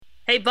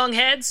Hey,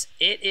 Bungheads,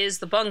 it is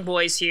the Bung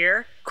Boys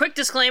here. Quick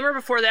disclaimer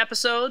before the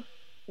episode.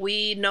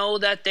 We know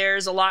that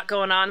there's a lot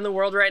going on in the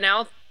world right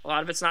now. A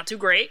lot of it's not too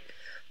great.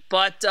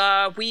 But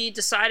we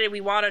decided we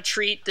want to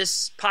treat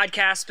this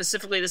podcast,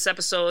 specifically this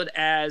episode,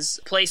 as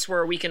a place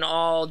where we can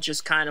all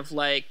just kind of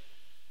like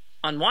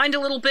unwind a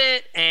little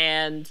bit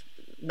and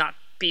not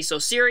be so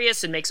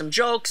serious and make some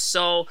jokes.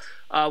 So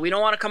we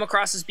don't want to come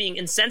across as being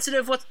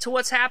insensitive to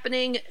what's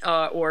happening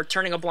or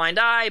turning a blind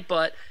eye,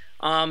 but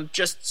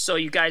just so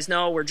you guys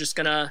know, we're just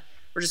gonna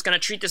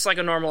treat this like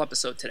a normal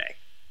episode today.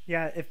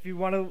 Yeah, if you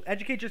want to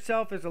educate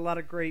yourself, there's a lot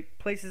of great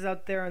places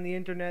out there on the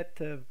internet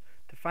to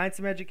find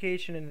some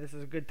education, and this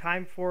is a good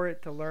time for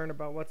it, to learn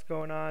about what's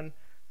going on.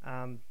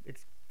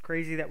 It's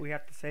crazy that we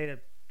have to say to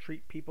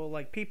treat people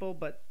like people,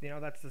 but you know,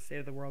 that's the state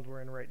of the world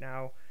we're in right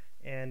now.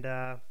 And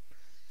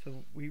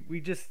so we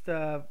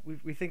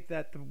think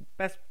that the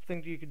best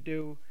thing you could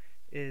do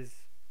is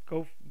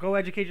go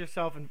educate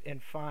yourself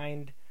and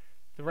find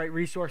the right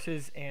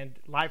resources, and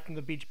Live from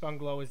the Beach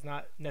Bungalow is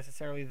not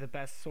necessarily the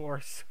best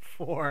source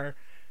for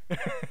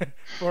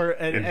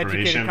an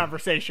educated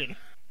conversation.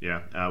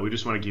 Yeah, we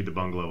just want to keep the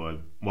bungalow a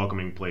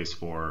welcoming place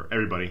for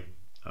everybody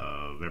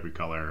of every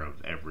color,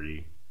 of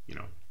every,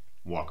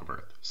 walk of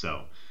earth.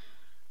 So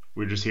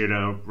we're just here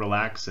to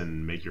relax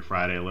and make your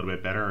Friday a little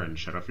bit better and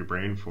shut off your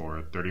brain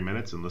for 30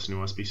 minutes and listen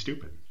to us be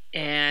stupid.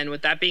 And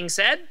with that being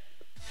said,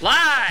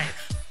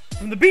 live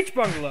from the Beach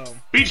Bungalow.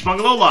 Beach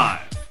Bungalow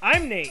Live.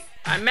 I'm Nate.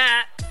 I'm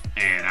Matt.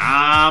 And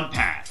I'm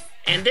Pat.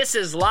 And this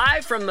is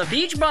Live from the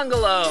Beach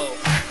Bungalow.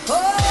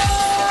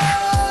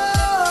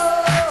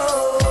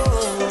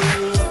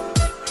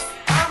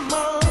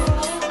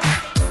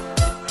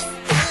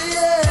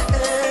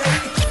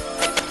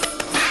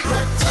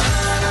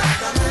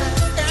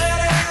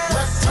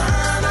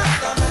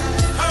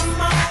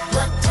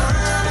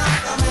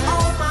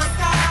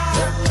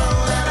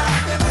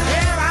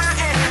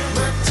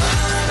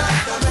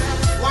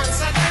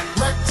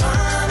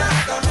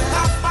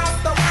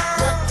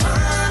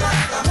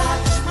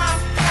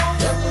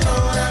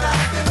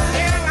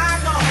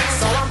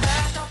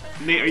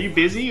 Nate, are you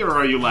busy or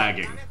are you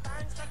lagging?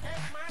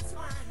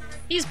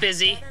 He's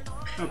busy.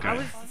 Okay. I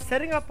was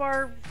setting up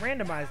our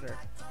randomizer.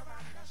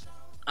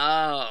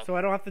 Oh. So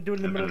I don't have to do it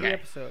in the middle of the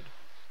episode.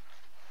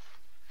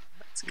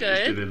 That's Just do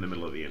it good. in the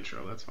middle of the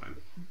intro. That's fine.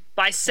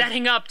 By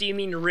setting up, do you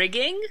mean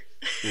rigging?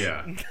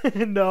 Yeah.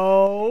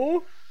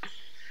 No.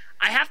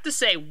 I have to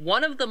say,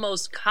 one of the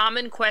most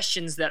common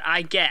questions that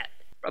I get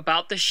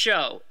about the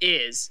show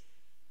is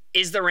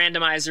the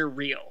randomizer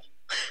real?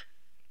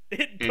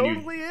 It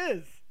totally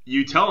is.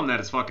 You tell them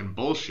that it's fucking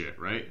bullshit,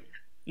 right?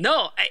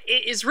 No,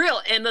 it is real.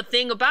 And the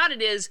thing about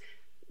it is,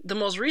 the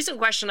most recent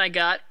question I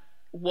got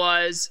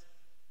was,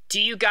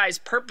 do you guys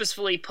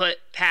purposefully put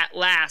Pat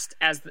last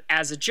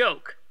as a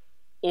joke?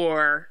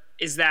 Or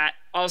is that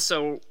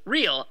also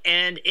real?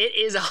 And it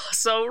is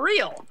also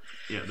real.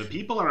 Yeah, the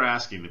people are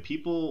asking. The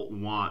people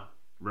want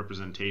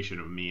representation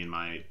of me and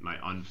my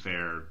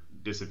unfair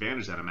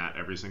disadvantage that I'm at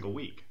every single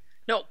week.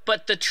 No,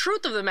 but the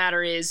truth of the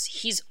matter is,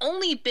 he's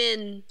only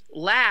been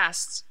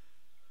last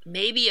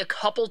maybe a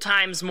couple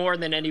times more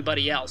than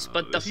anybody else.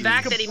 But the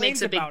fact that he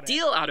makes a big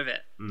deal out of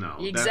it. No,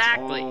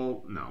 exactly.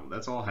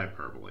 That's all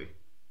hyperbole.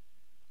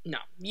 No,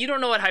 you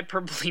don't know what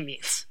hyperbole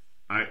means.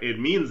 It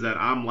means that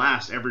I'm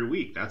last every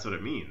week. That's what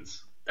it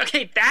means.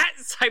 Okay,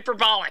 that's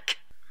hyperbolic.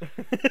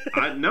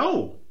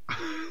 No.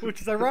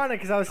 Which is ironic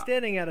because I was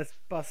standing at a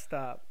bus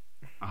stop.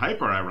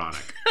 Hyper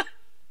ironic.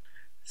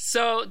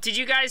 So, did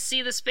you guys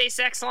see the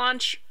SpaceX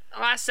launch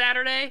last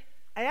Saturday?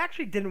 I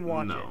actually didn't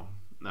watch it. No,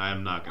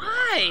 I'm not going to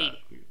Why? watch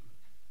that.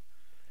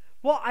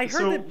 Well, I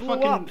heard it blew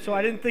up, so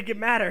I didn't think it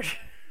mattered.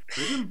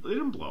 They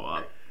didn't blow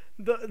up.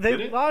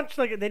 They launched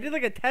they did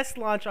a test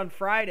launch on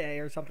Friday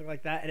or something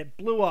like that, and it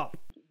blew up.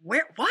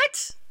 Where?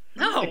 What?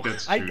 No.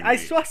 I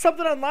saw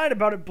something online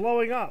about it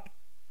blowing up.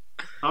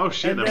 Oh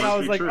shit! And that then must I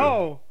was be like, true.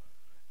 oh.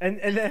 And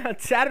then on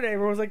Saturday,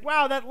 everyone was like,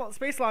 wow, that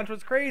space launch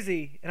was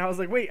crazy. And I was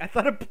like, wait, I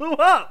thought it blew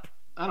up.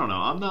 I don't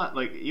know. I'm not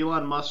like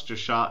Elon Musk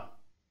just shot.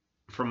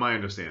 From my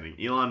understanding,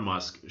 Elon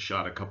Musk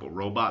shot a couple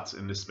robots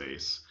into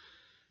space,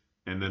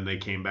 and then they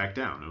came back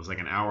down. It was like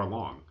an hour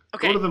long.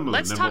 Okay, go to the moon,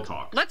 we'll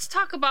talk. Let's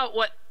talk about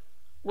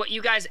what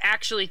you guys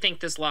actually think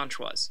this launch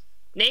was.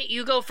 Nate,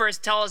 you go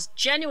first. Tell us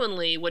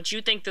genuinely what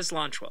you think this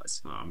launch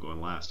was. Oh, I'm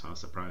going last, huh?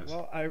 Surprise.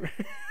 Well,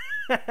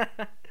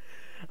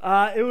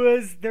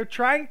 they're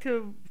trying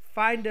to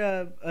find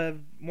a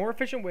more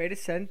efficient way to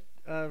send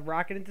a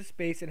rocket into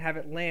space and have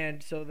it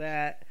land so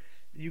that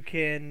you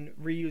can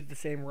reuse the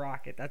same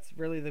rocket. That's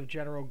really the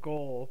general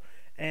goal.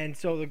 And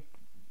so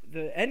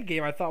the end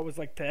game, I thought, was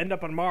like to end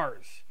up on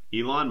Mars.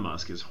 Elon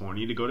Musk is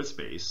horny to go to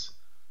space,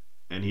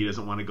 and he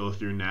doesn't want to go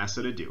through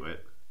NASA to do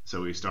it.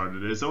 So he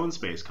started his own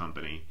space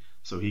company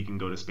so he can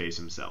go to space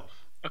himself.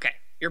 Okay,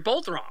 you're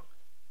both wrong.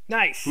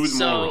 Nice. Who's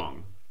more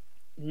wrong?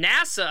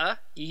 NASA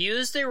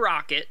used a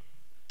rocket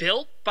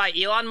built by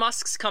Elon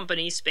Musk's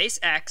company,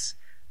 SpaceX,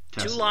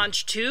 to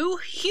launch two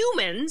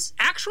humans,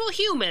 actual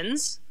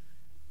humans,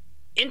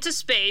 into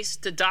space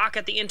to dock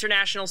at the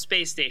International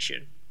Space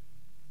Station.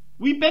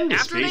 We've been to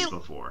After space they-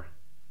 before.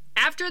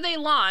 After they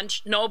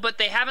launch, no, but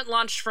they haven't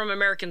launched from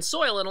American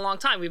soil in a long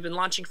time. We've been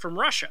launching from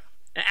Russia.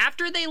 And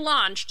after they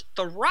launched,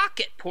 the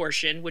rocket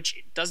portion, which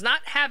does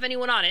not have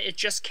anyone on it, it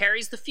just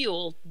carries the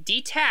fuel,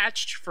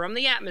 detached from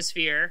the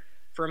atmosphere,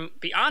 from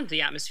beyond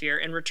the atmosphere,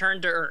 and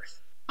returned to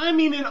Earth. I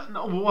mean,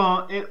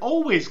 it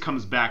always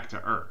comes back to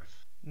Earth.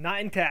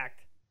 Not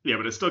intact. Yeah,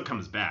 but it still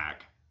comes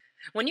back.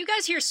 When you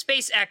guys hear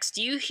SpaceX,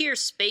 do you hear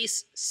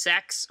space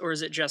sex, or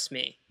is it just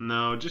me?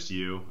 No, just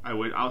you.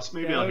 Maybe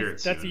I'll hear it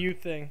soon. That's a you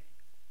thing.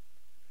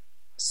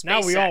 SpaceX.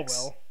 Now we all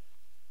will.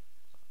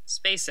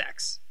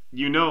 SpaceX.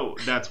 You know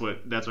that's what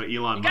Elon You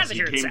Musk. guys are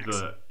hearing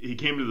sex. He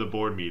came to the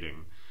board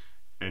meeting,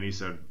 and he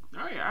said,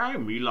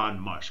 "I'm Elon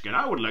Musk, and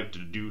I would like to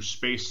do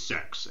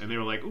SpaceX." And they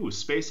were like, "Ooh,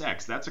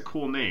 SpaceX, that's a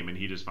cool name." And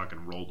he just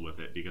fucking rolled with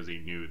it because he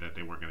knew that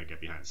they weren't going to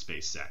get behind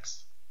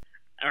SpaceX.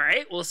 All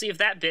right, we'll see if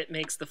that bit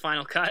makes the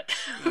final cut.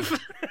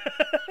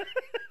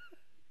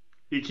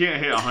 He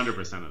can't hit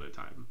 100% of the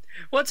time.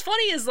 What's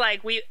funny is,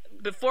 like,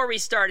 before we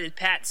started,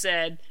 Pat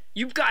said,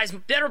 "You guys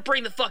better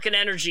bring the fucking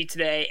energy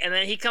today," and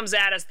then he comes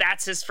at us.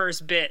 That's his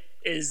first bit: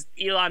 is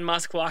Elon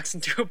Musk walks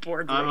into a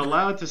boardroom. I'm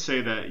allowed to say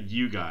that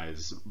you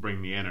guys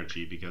bring the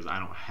energy because I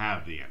don't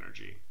have the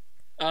energy.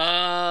 Oh,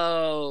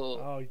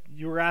 Oh,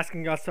 you were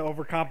asking us to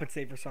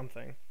overcompensate for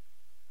something.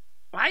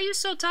 why are you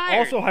so tired?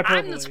 Also hyperbole.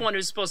 I'm this one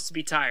who's supposed to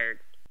be tired.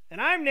 And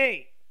I'm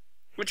Nate.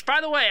 Which,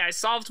 by the way, I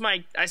solved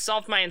my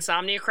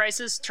insomnia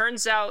crisis.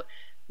 Turns out,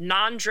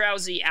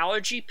 non-drowsy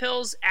allergy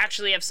pills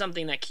actually have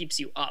something that keeps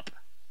you up.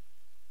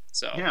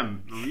 So, Yeah,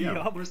 Yup.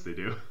 of course they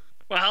do.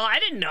 well, I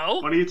didn't know.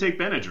 Why don't you take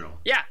Benadryl?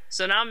 Yeah,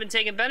 so now I've been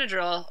taking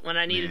Benadryl when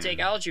I need Man. to take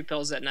allergy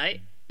pills at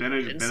night.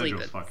 Didn't sleep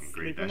Benadryl's it. fucking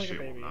great. Sleeping That like a shit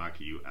will baby. knock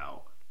you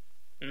out.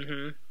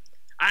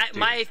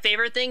 My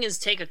favorite thing is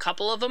take a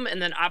couple of them and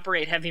then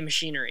operate heavy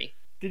machinery.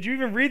 Did you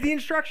even read the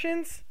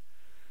instructions?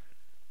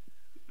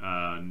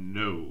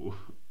 No.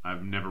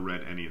 I've never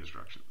read any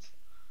instructions.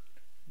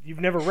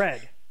 You've never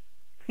read.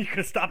 You could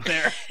have stopped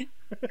there.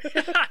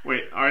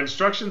 Wait, are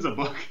instructions a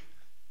book?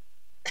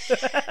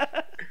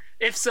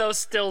 If so,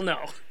 still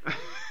no.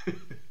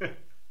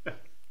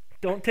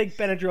 Don't take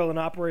Benadryl and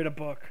operate a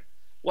book.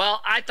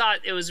 Well, I thought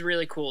it was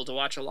really cool to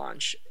watch a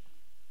launch,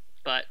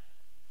 but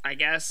I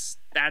guess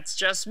that's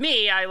just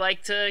me. I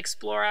like to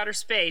explore outer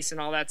space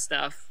and all that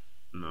stuff.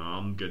 No,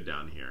 I'm good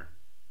down here.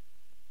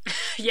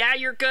 Yeah,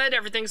 you're good.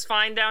 Everything's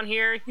fine down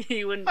here.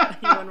 You wouldn't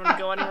want to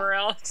go anywhere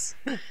else.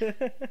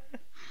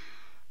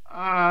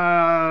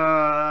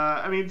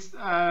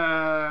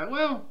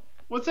 Well,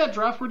 what's that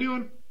draft we're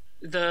doing?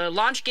 The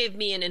launch gave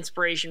me an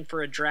inspiration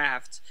for a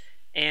draft,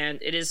 and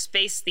it is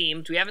space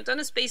themed. We haven't done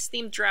a space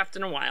themed draft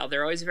in a while.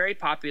 They're always very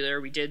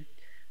popular. We did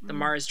the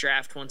Mars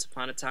draft once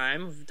upon a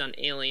time. We've done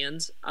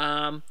aliens.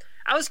 I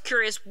was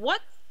curious,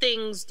 what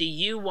things do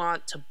you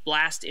want to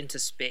blast into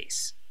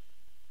space?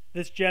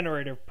 This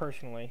generator,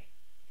 personally.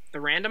 The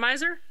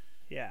randomizer?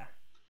 Yeah.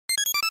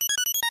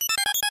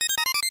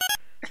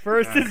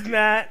 First is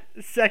Matt,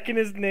 second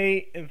is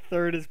Nate, and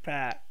third is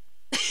Pat.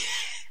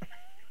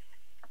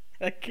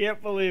 I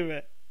can't believe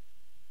it.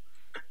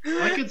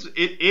 Like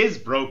it is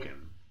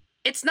broken.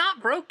 It's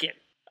not broken.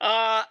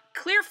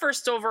 Clear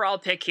first overall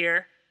pick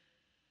here.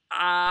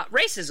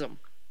 Racism.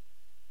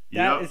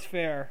 That Yep. is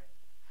fair.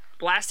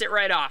 Blast it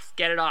right off.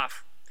 Get it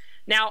off.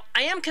 Now,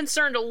 I am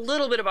concerned a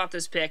little bit about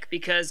this pick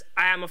because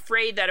I am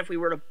afraid that if we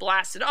were to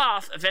blast it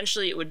off,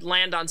 eventually it would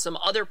land on some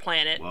other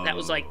planet that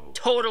was like Whoa.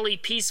 totally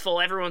peaceful,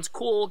 everyone's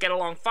cool, get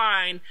along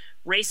fine,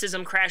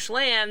 racism crash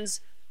lands,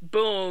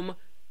 boom,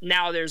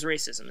 now there's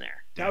racism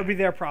there. That would be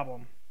their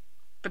problem.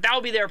 But that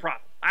would be their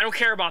problem. I don't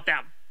care about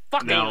them.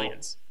 Fuck Now,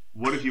 aliens.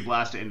 what if you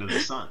blast it into the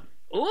sun?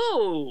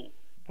 Ooh.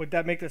 Would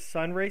that make the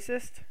sun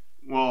racist?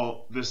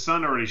 Well, the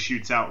sun already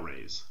shoots out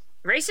rays.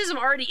 Racism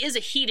already is a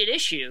heated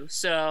issue,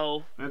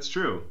 so That's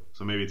true.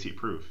 So maybe it's heat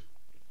proof.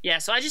 yeah,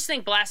 so I just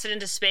think blast it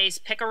into space,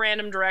 pick a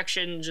random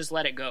direction, and just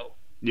let it go.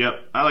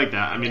 Yep, I like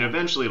that. I mean,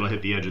 eventually it'll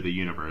hit the edge of the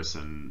universe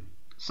and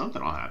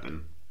something will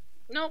happen.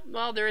 No,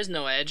 well, there is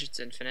no edge, it's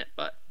infinite,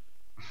 but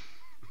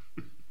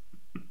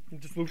It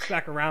just loops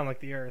back around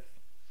like the Earth.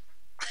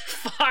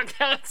 fuck,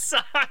 that would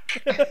suck.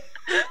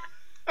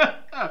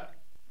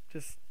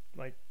 Just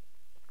like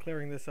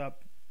clearing this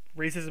up.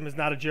 Racism is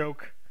not a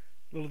joke.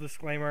 Little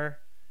disclaimer.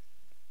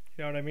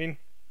 You know what I mean?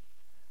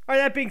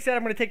 Alright, that being said,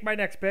 I'm going to take my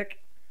next pick.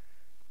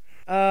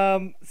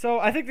 So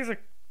I think there's a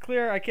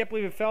clear, I can't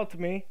believe it fell to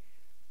me.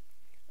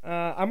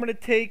 I'm going to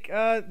take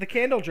the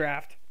candle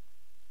draft.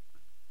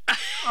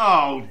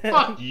 Oh,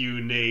 fuck you,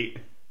 Nate.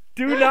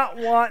 Do not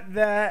want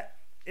that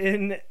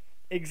in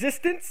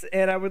existence,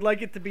 and I would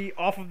like it to be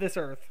off of this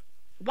earth.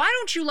 Why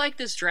don't you like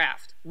this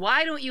draft?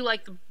 Why don't you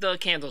like the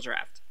candle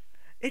draft?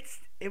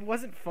 It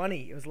wasn't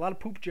funny. It was a lot of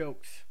poop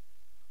jokes.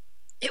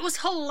 It was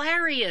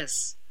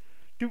hilarious.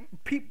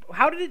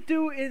 How did it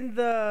do in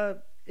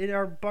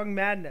our Bung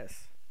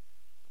Madness?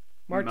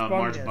 March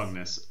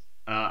Bungness.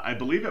 I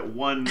believe it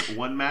won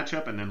one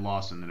matchup and then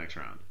lost in the next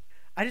round.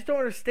 I just don't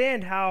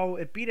understand how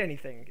it beat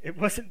anything. It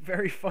wasn't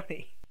very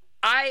funny.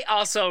 I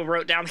also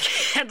wrote down the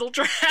candle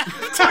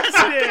draft.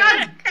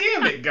 God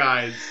damn it,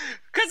 guys.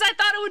 Because I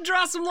thought it would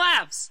draw some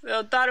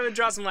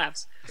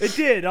laughs. It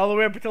did, all the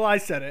way up until I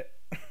said it.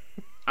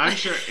 I'm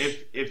sure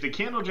if the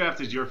candle draft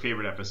is your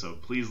favorite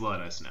episode, please let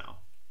us know.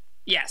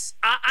 Yes,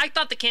 I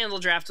thought the candle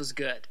draft was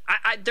good.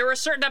 There were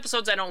certain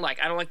episodes I don't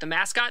like. I don't like the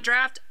mascot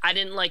draft. I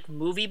didn't like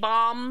movie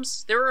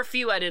bombs. There were a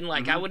few I didn't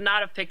like. I would not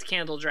have picked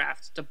candle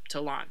draft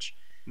to launch.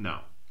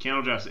 No,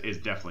 candle draft is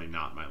definitely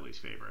not my least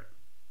favorite.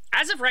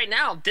 As of right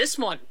now, this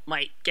one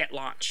might get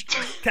launched.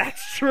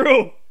 That's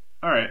true.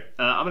 All right,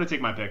 I'm going to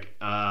take my pick.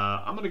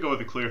 I'm going to go with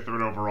a clear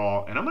third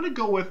overall, and I'm going to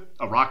go with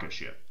a rocket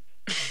ship.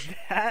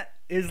 That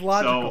is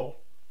logical.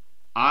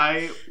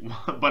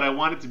 But I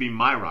want it to be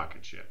my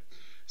rocket ship.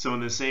 So in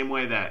the same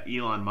way that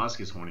Elon Musk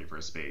is horny for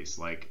space,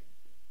 like,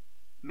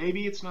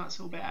 maybe it's not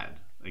so bad.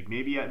 Like,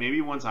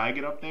 maybe once I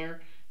get up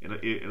there,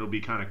 it'll be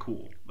kind of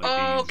cool.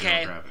 Like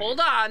okay, hold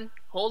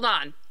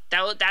on.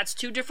 That's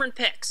two different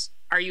picks.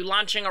 Are you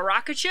launching a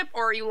rocket ship,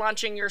 or are you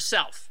launching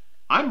yourself?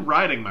 I'm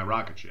riding my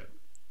rocket ship.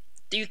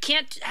 You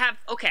can't have...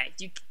 Okay,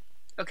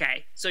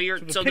 so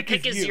the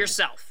pick is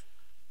yourself.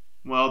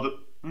 Well,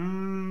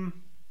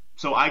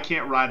 so I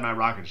can't ride my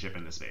rocket ship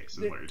into space, is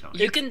what you're telling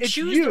me. You can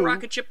choose the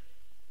rocket ship...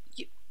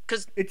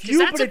 But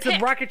it's a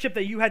rocket ship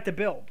that you had to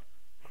build.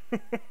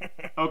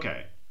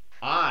 Okay.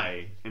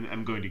 I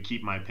am going to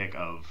keep my pick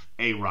of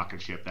a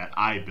rocket ship that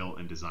I built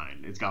and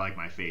designed. It's got like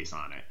my face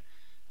on it.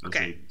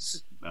 Okay.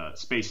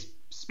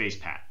 Space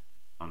Pat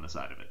on the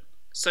side of it.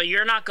 So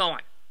you're not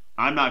going?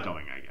 I'm not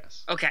going, I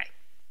guess. Okay.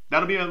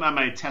 That'll be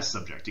my test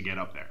subject to get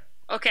up there.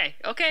 Okay.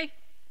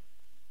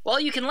 Well,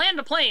 you can land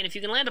a plane. If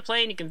you can land a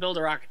plane, you can build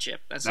a rocket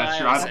ship. That's true.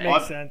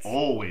 I've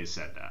always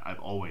said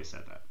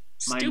that.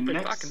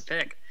 Stupid fucking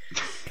pick.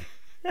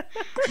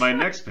 My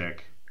next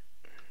pick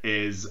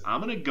is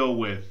I'm going to go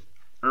with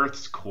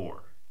Earth's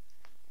core.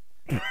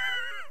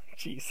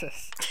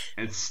 Jesus.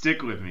 And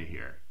stick with me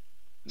here.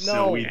 No.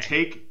 So we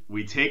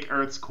take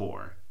Earth's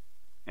core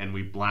and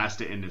we blast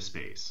it into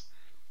space.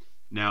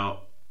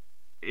 Now,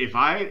 if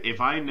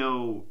I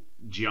know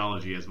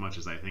geology as much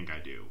as I think I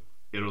do,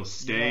 it'll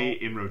stay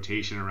in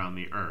rotation around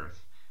the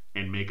Earth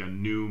and make a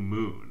new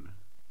moon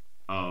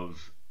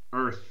of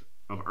Earth.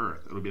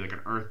 It'll be like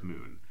an Earth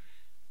moon,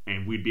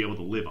 and we'd be able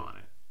to live on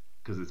it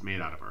because it's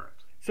made out of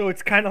Earth. So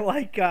it's kind of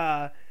like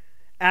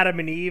Adam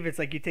and Eve. It's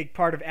like you take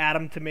part of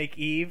Adam to make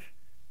Eve.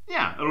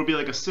 Yeah, it'll be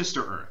like a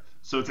sister Earth.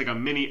 So it's like a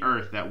mini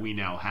Earth that we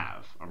now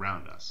have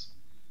around us,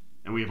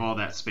 and we have all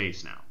that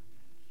space now.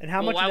 And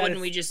how much? Why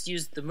wouldn't we just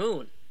use the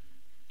moon?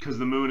 Because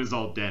the moon is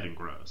all dead and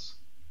gross.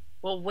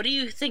 Well, what do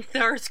you think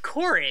the Earth's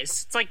core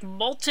is? It's like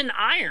molten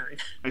iron.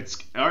 It's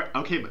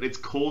okay, but it's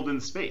cold in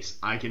space.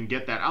 I can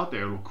get that out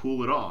there. It'll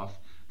cool it off.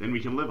 Then we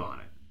can live on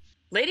it.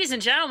 Ladies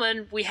and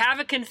gentlemen, we have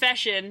a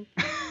confession.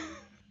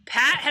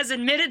 Pat has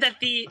admitted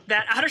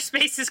that outer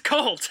space is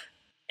cold,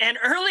 and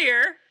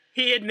earlier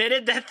he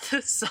admitted that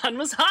the sun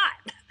was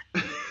hot.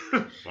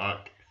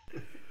 Fuck.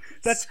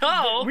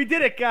 We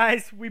did it,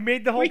 guys. We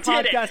made the whole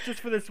podcast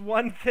just for this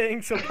one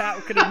thing, so Pat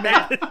could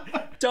admit it.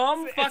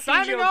 Dumb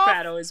fucking joke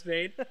Pat always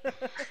made.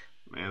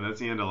 Man, that's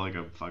the end of like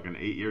a fucking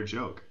 8-year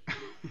joke.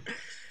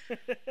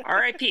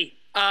 R.I.P.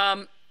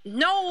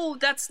 No,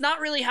 that's not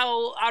really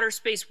how outer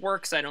space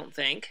works, I don't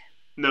think.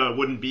 No, it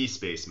wouldn't be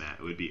space, Matt.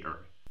 It would be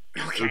Earth.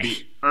 Okay. It would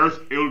be Earth.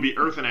 It would be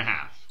Earth and a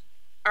half.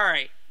 All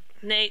right,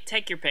 Nate,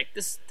 take your pick.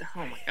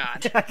 Oh my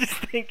god. I just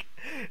think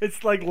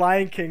it's like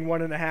Lion King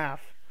 1.5.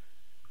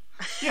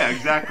 Yeah,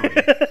 exactly.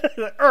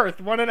 Earth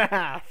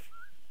 1.5.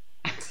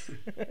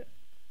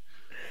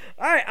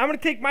 All right, I'm gonna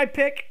take my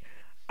pick.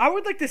 I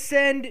would like to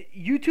send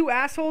you two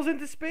assholes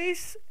into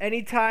space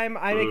anytime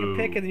I make a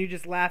pick, and then you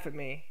just laugh at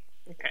me.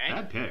 Okay.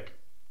 Bad pick.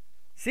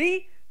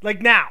 See?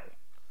 Like now.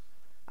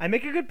 I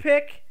make a good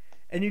pick,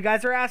 and you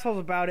guys are assholes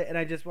about it, and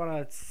I just want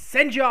to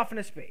send you off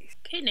into space.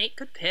 Okay, Nate,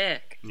 good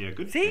pick. Yeah,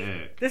 good See?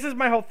 pick. This is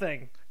my whole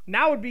thing.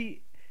 Now would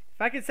be,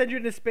 if I could send you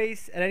into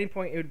space at any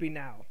point, it would be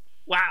now.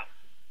 Wow.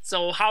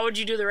 So how would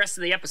you do the rest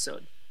of the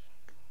episode?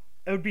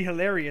 It would be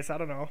hilarious. I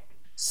don't know.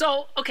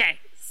 So, okay.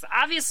 So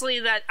obviously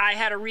that I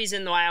had a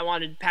reason why I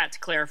wanted Pat to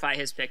clarify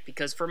his pick,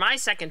 because for my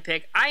second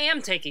pick, I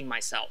am taking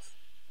myself.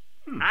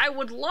 I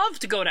would love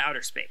to go to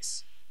outer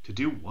space. To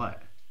do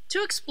what?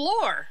 To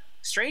explore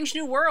strange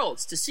new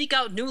worlds, to seek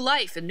out new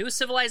life and new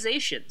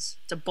civilizations,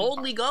 to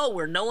boldly go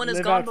where no one has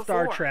gone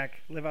before.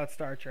 Live out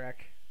Star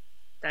Trek.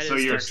 That so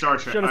is you're Star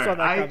Trek. Right,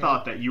 I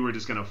thought that you were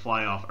just going to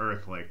fly off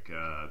Earth like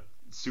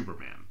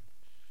Superman.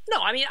 No,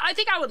 I mean, I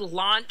think I would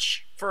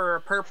launch for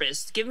a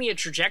purpose. Give me a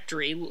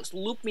trajectory,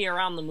 loop me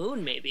around the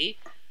moon, maybe.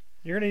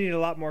 You're going to need a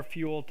lot more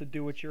fuel to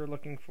do what you're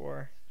looking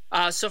for.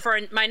 So for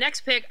my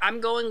next pick,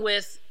 I'm going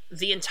with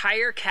the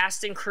entire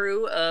cast and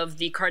crew of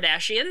the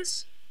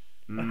Kardashians.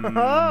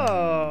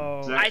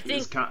 Oh.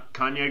 Is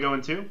Kanye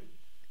going too?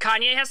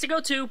 Kanye has to go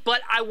too,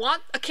 but I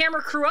want a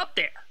camera crew up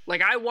there.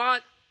 Like, I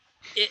want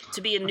it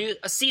to be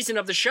a season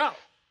of the show.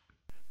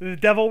 The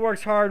devil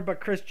works hard,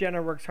 but Kris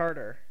Jenner works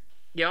harder.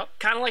 Yep.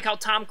 Kind of like how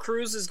Tom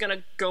Cruise is going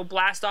to go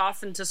blast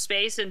off into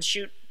space and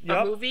shoot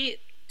a movie.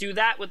 Do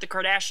that with the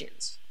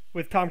Kardashians.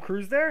 With Tom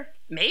Cruise there?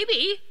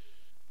 Maybe.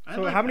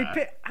 So how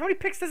many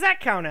picks does that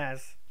count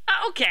as?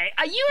 Okay,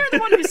 you are the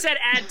one who said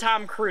add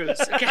Tom Cruise,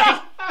 okay?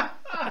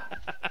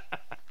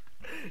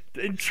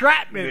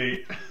 Entrapment.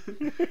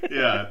 Nate.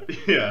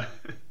 Yeah.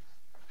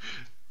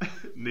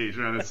 Nate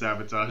trying to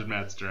sabotage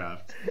Matt's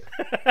draft.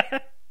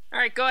 All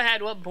right, go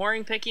ahead. What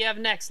boring pick you have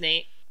next,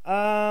 Nate?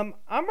 I'm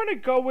gonna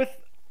go with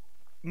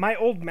my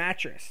old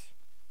mattress,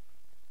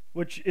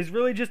 which is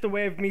really just a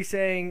way of me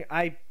saying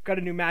I got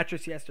a new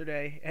mattress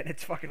yesterday and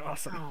it's fucking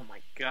awesome. Oh my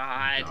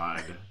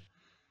god.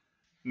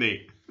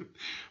 Nate,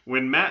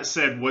 when Matt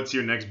said, "What's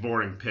your next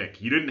boring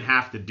pick?" you didn't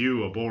have to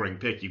do a boring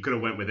pick. You could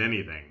have went with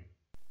anything.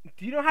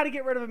 Do you know how to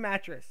get rid of a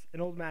mattress? An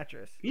old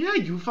mattress? Yeah,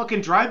 you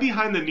fucking drive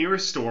behind the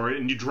nearest store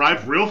and you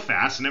drive real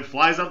fast and it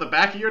flies out the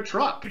back of your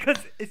truck. Because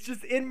it's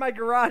just in my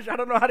garage. I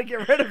don't know how to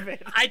get rid of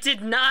it. I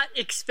did not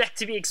expect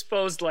to be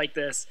exposed like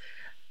this.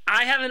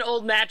 I have an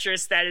old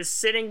mattress that is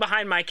sitting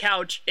behind my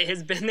couch. It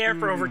has been there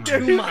for over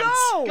 2 months.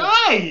 Go.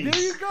 Guys!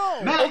 There you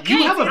go. Matt, Okay,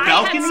 you have a I had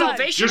balcony?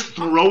 Salvation- Just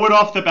throw it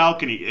off the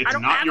balcony. It's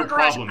don't not have your a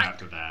garage. problem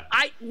after that.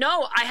 I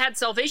had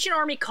Salvation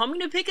Army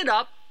coming to pick it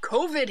up.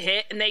 COVID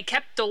hit, and they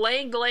kept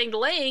delaying.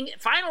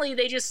 Finally,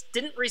 they just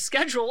didn't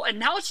reschedule, and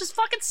now it's just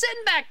fucking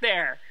sitting back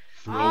there.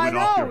 Throw I it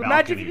off your know. balcony.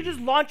 Imagine if you could just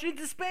launch it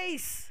into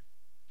space.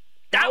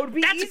 That would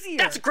be easier.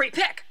 That's a great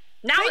pick.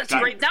 Now that's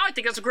great. Now I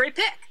think that's a great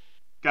pick.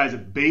 Guys,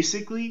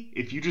 basically,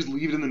 if you just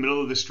leave it in the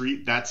middle of the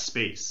street, that's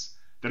space.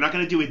 They're not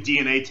going to do a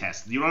DNA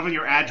test. You don't have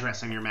your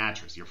address on your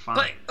mattress. You're fine.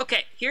 But,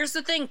 okay, here's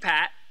the thing,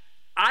 Pat.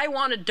 I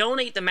want to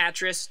donate the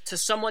mattress to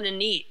someone in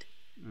need.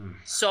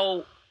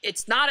 So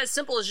it's not as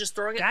simple as just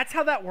throwing it. That's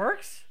how that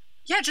works?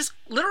 Yeah, just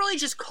literally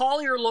just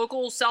call your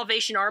local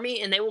Salvation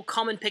Army and they will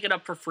come and pick it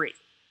up for free.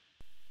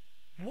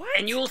 What?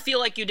 And you will feel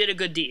like you did a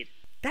good deed.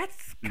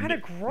 That's kind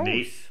of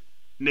gross.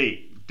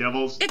 Nate,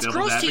 devil's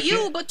gross advocate. to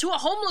you, but to a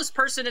homeless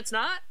person, it's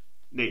not.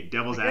 Nate,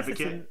 devil's I guess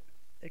advocate.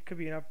 It could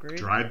be an upgrade.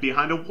 Drive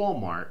behind a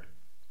Walmart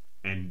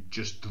and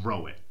just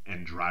throw it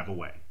and drive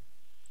away.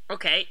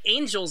 Okay,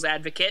 Angel's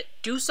advocate.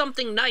 Do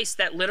something nice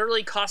that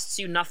literally costs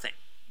you nothing.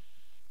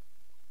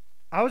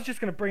 I was just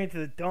going to bring it to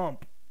the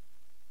dump.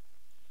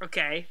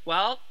 Okay,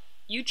 well,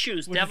 you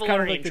choose, Which devil is kind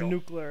or of like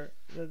angel.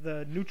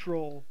 the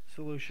neutral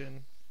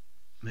solution.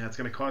 Man, it's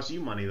going to cost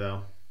you money,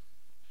 though.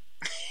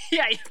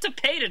 Yeah, you have to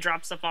pay to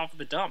drop stuff off at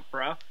the dump,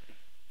 bro.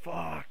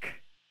 Fuck.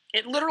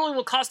 It literally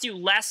will cost you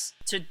less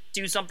to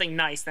do something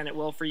nice than it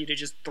will for you to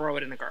just throw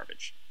it in the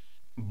garbage.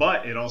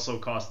 But it also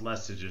costs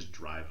less to just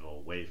drive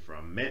away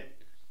from it.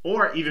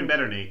 Or, even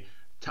better, Nate,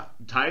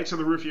 tie it to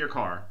the roof of your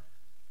car,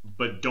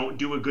 but don't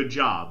do a good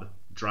job.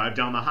 Drive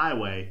down the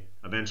highway,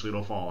 eventually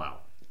it'll fall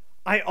out.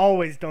 I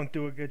always don't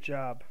do a good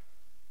job.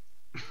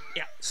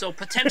 Yeah, so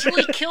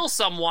potentially kill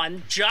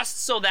someone just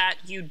so that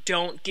you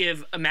don't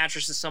give a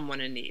mattress to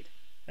someone in need.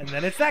 And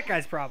then it's that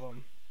guy's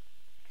problem.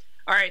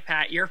 All right,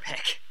 Pat, your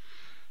pick.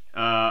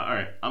 All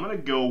right, I'm gonna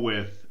go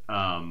with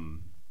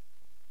I'm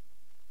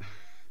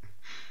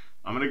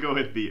gonna go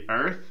with the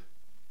Earth,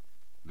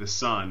 the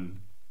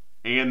Sun,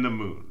 and the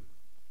Moon.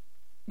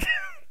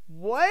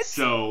 What?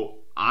 So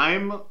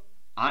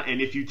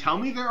and if you tell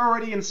me they're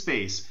already in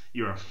space,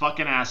 you're a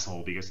fucking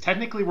asshole because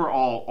technically we're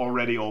all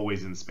already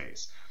always in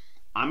space.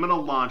 I'm gonna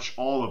launch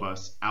all of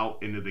us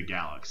out into the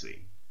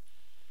galaxy.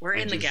 We're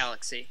in the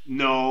galaxy.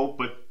 No,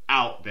 but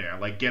out there,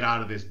 like get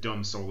out of this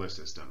dumb solar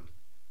system.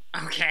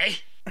 Okay.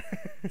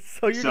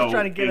 So you're just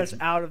trying to get us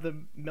out of the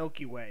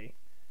Milky Way.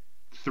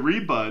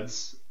 3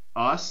 buds,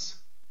 us,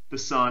 the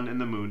sun,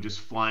 and the moon just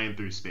flying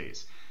through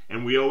space.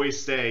 And we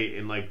always stay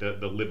in like the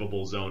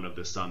livable zone of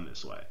the sun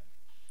this way.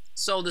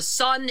 So the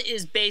sun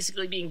is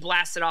basically being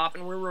blasted off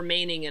and we're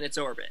remaining in its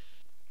orbit.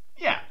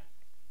 Yeah.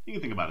 You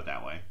can think about it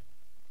that way.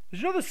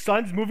 Did you know the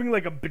sun's moving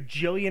like a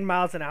bajillion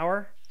miles an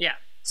hour? Yeah.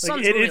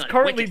 Like, it is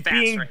currently wicked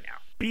fast right now.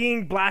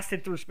 being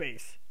blasted through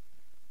space.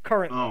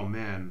 Currently. Oh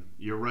man,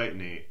 you're right,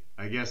 Nate.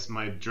 I guess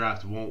my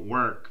draft won't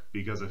work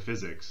because of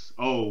physics.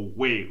 Oh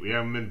wait, we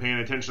haven't been paying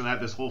attention to that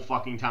this whole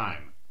fucking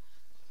time.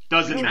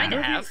 Doesn't You matter.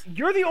 kinda have.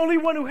 You're the only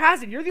one who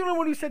has it. You're the only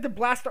one who said to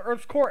blast the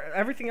Earth's core.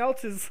 Everything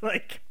else is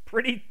like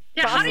pretty.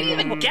 Yeah, how do you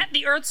possible. even get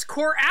the Earth's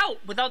core out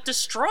without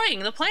destroying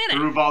the planet?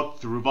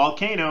 Through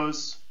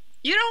volcanoes.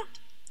 You don't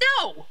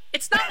know.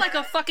 It's not like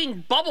a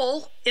fucking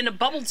bubble in a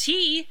bubble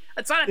tea.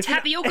 It's not a If an-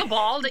 tapioca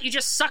ball that you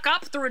just suck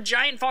up through a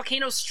giant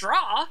volcano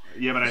straw.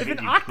 Yeah, but I If think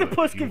an you octopus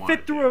could if you can wanted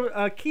fit through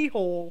a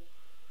keyhole,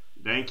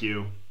 to. Thank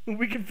you.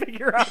 we can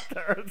figure out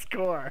the Earth's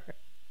core.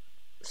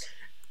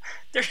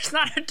 There's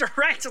not a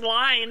direct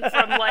line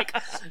from like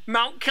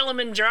Mount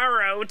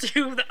Kilimanjaro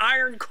to the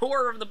iron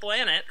core of the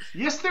planet.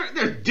 Yes,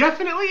 there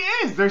definitely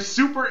is. There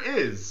super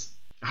is.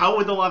 How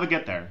would the lava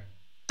get there?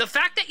 The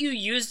fact that you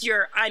used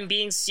your "I'm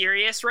being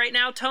serious right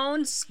now"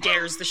 tone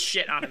scares the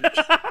shit out of me.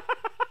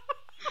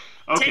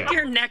 Okay. Take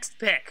your next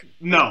pick.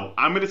 No,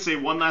 I'm gonna say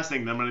one last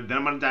thing. Then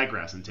I'm gonna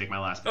digress and take my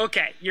last pick.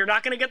 Okay, you're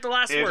not gonna get the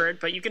last word,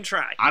 but you can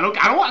try. I don't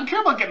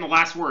care about getting the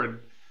last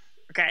word.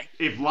 Okay.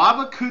 If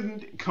lava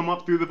couldn't come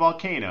up through the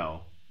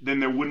volcano, then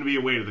there wouldn't be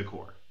a way to the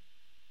core.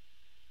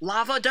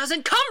 Lava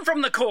doesn't come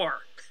from the core.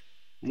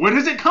 Where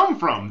does it come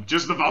from?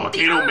 Just the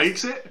volcano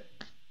makes it?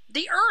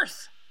 The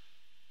Earth.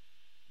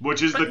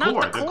 Which is But the not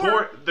core. the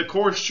core. The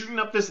core is shooting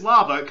up this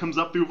lava. It comes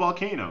up through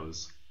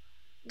volcanoes.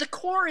 The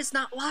core is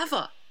not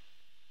lava.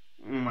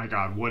 Oh my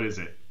god, what is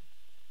it?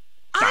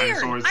 Iron.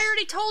 Dinosaurs? I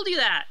already told you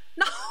that.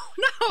 No,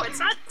 it's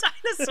not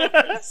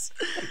dinosaurs.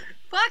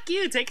 Fuck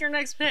you. Take your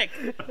next pick.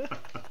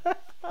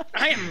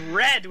 I am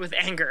red with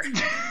anger.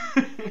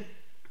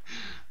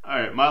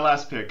 Alright, my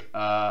last pick.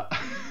 Sorry.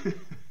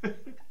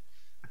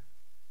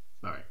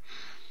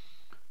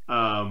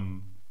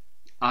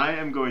 I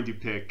am going to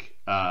pick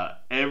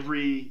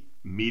every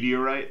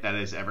meteorite that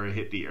has ever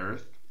hit the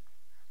Earth,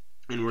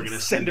 and we're going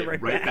to send it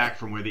right back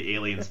from where the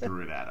aliens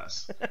threw it at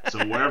us. So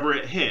wherever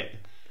it hit,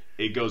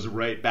 it goes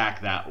right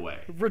back that way.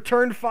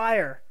 Return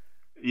fire.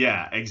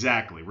 Yeah,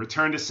 exactly.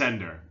 Return to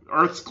sender.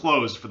 Earth's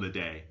closed for the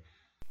day.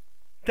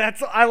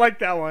 I like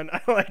that one.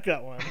 I like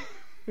that one.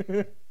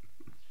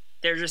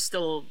 They're just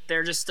still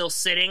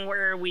sitting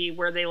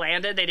where they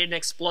landed. They didn't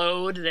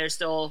explode. They're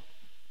still.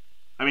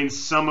 I mean,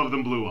 some of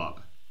them blew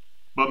up,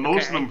 but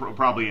most of them are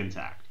probably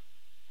intact.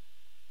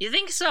 You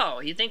think so?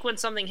 You think when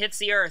something hits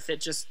the Earth,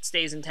 it just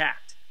stays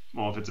intact?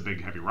 Well, if it's a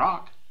big heavy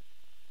rock.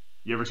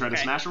 You ever tried to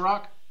smash a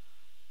rock?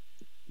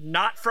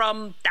 Not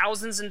from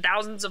thousands and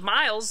thousands of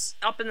miles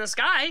up in the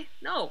sky.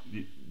 No.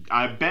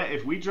 I bet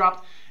if we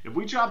dropped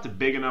a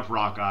big enough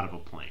rock out of a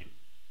plane,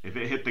 if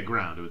it hit the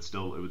ground, it would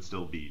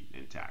still be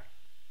intact.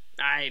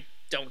 I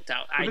don't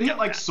doubt. If it hit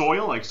like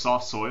soil, like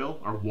soft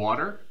soil or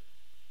water.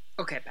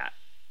 Okay, Pat.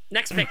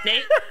 Next pick,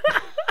 Nate.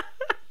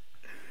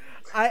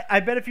 I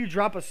bet if you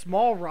drop a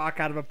small rock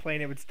out of a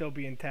plane, it would still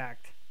be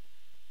intact.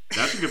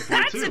 That's a good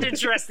point too. That's an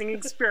interesting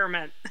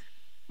experiment.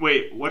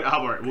 Wait, what?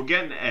 How about we'll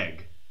get an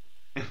egg,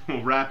 and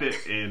we'll wrap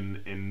it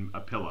in a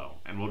pillow,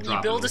 and we'll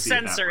drop. You build a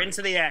sensor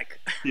into the egg.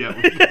 Yeah,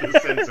 we'll build a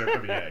sensor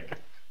for the egg.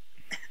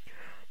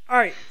 All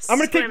right, I'm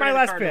gonna take my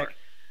last cardboard. pick.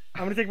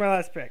 I'm gonna take my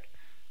last pick.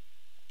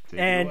 Take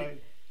And- it away.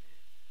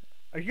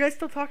 Are you guys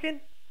still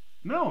talking?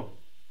 No.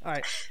 All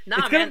right. Nah,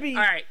 It's gonna man. be-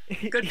 All right.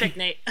 Good pick,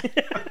 Nate.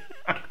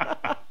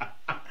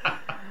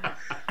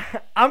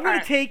 I'm gonna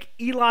Alright. take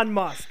Elon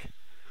Musk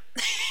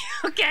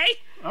Okay.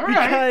 All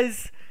right.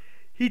 because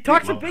he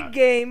talks a love big that.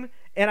 game,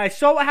 and I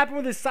saw what happened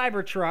with his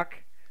Cybertruck,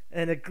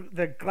 and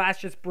the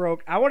glass just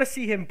broke. I want to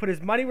see him put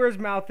his money where his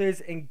mouth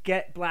is and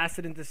get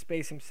blasted into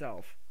space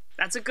himself.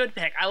 That's a good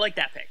pick. I like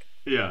that pick.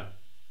 Yeah.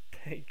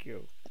 Thank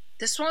you.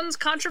 This one's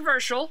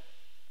controversial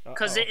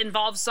because it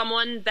involves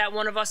someone that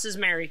one of us is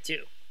married to.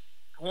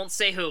 I won't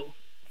say who.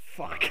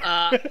 Fuck.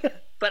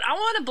 But I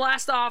want to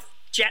blast off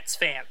Jets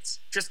fans.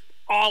 Just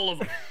all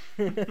of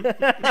them.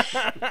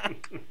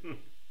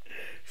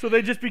 So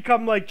they just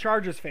become like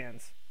Chargers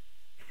fans.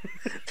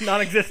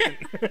 Non-existent.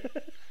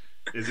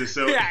 Is this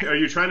so? Yeah. Are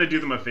you trying to do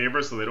them a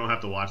favor so they don't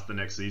have to watch the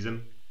next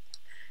season?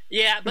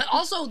 Yeah, but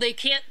also they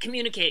can't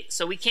communicate,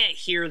 so we can't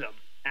hear them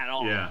at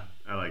all. Yeah,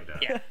 I like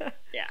that.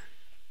 Yeah.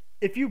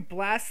 If you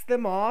blast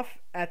them off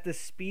at the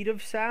speed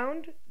of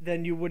sound,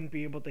 then you wouldn't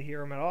be able to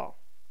hear them at all.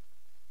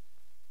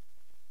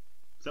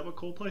 Is that what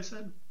Coldplay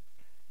said?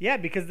 Yeah,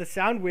 because the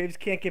sound waves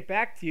can't get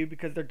back to you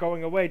because they're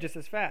going away just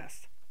as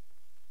fast.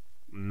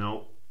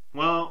 No.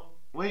 Well,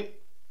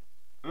 wait.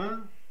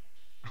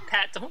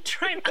 Pat, don't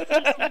try and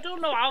you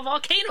don't know how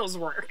volcanoes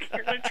work.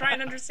 You're going to try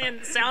and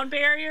understand the sound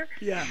barrier?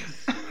 Yeah.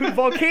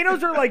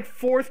 Volcanoes are like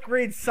 4th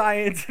grade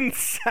science and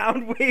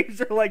sound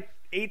waves are like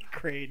 8th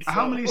grade. So.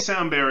 How many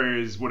sound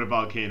barriers would a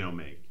volcano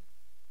make?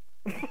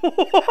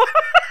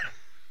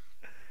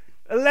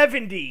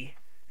 11D.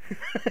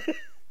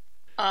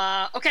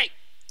 Okay.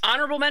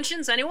 Honorable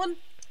mentions, anyone?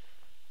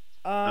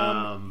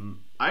 I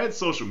had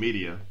social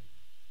media.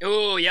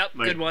 Oh, yep,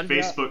 Like good one.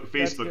 Facebook, Yeah,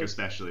 that's Facebook good.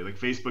 especially. Like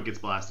Facebook gets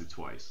blasted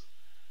twice.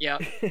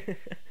 Yep.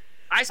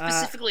 I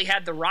specifically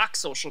had the Rock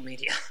social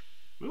media.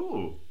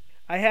 Ooh.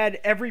 I had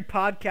every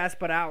podcast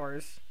but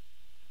ours.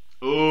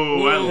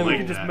 Ooh, I Ooh. Then we like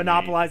could just that,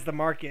 monopolize the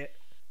market.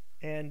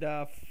 And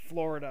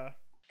Florida.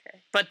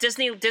 But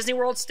Disney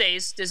World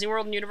stays. Disney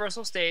World and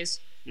Universal stays.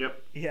 Nate.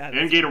 Yep. Yeah.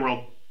 And Gator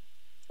World.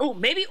 Oh,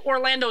 maybe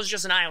Orlando's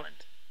just an island.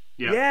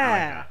 Yeah. Yeah. I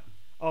like that.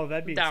 Oh,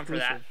 that'd be Down for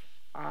exclusive.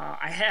 that.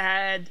 I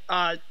had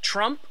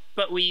Trump,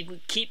 but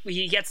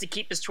he gets to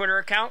keep his Twitter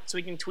account so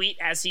he can tweet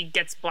as he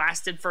gets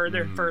blasted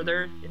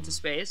further into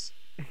space.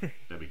 That'd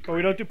be great. But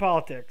we don't do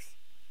politics.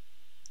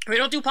 We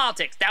don't do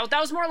politics. That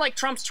was more like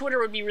Trump's Twitter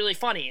would be really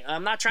funny.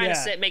 I'm not trying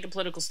Yeah. to make a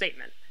political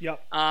statement.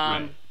 Yep.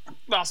 Right.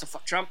 But also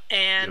fuck Trump.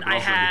 And Yeah, but I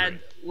also it'd be had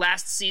great.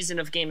 last season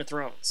of Game of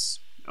Thrones.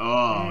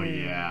 Oh,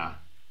 yeah.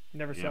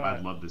 Never Yeah, saw I'd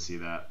it. love to see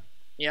that.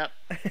 Yep.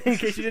 In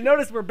case you didn't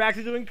notice, we're back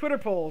to doing Twitter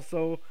polls,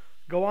 so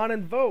go on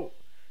and vote.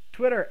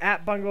 Twitter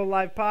at Bungalow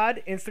Live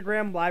Pod,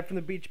 Instagram Live from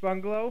the Beach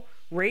Bungalow.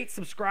 Rate,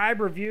 subscribe,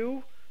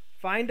 review,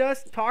 find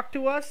us, talk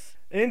to us.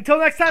 And until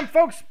next time,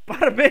 folks,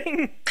 bada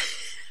bing.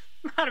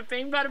 Bada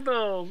bing, bada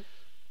boom.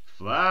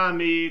 Fly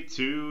me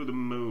to the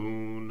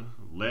moon.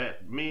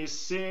 Let me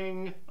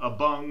sing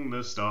among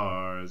the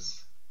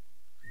stars.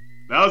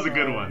 That was a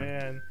good one.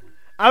 Man.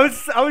 I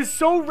was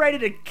so ready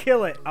to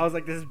kill it. I was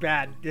like, this is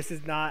bad. This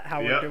is not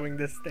how we're Yep. doing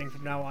this thing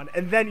from now on.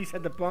 And then you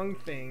said the bung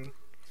thing.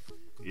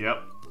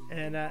 Yep.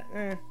 And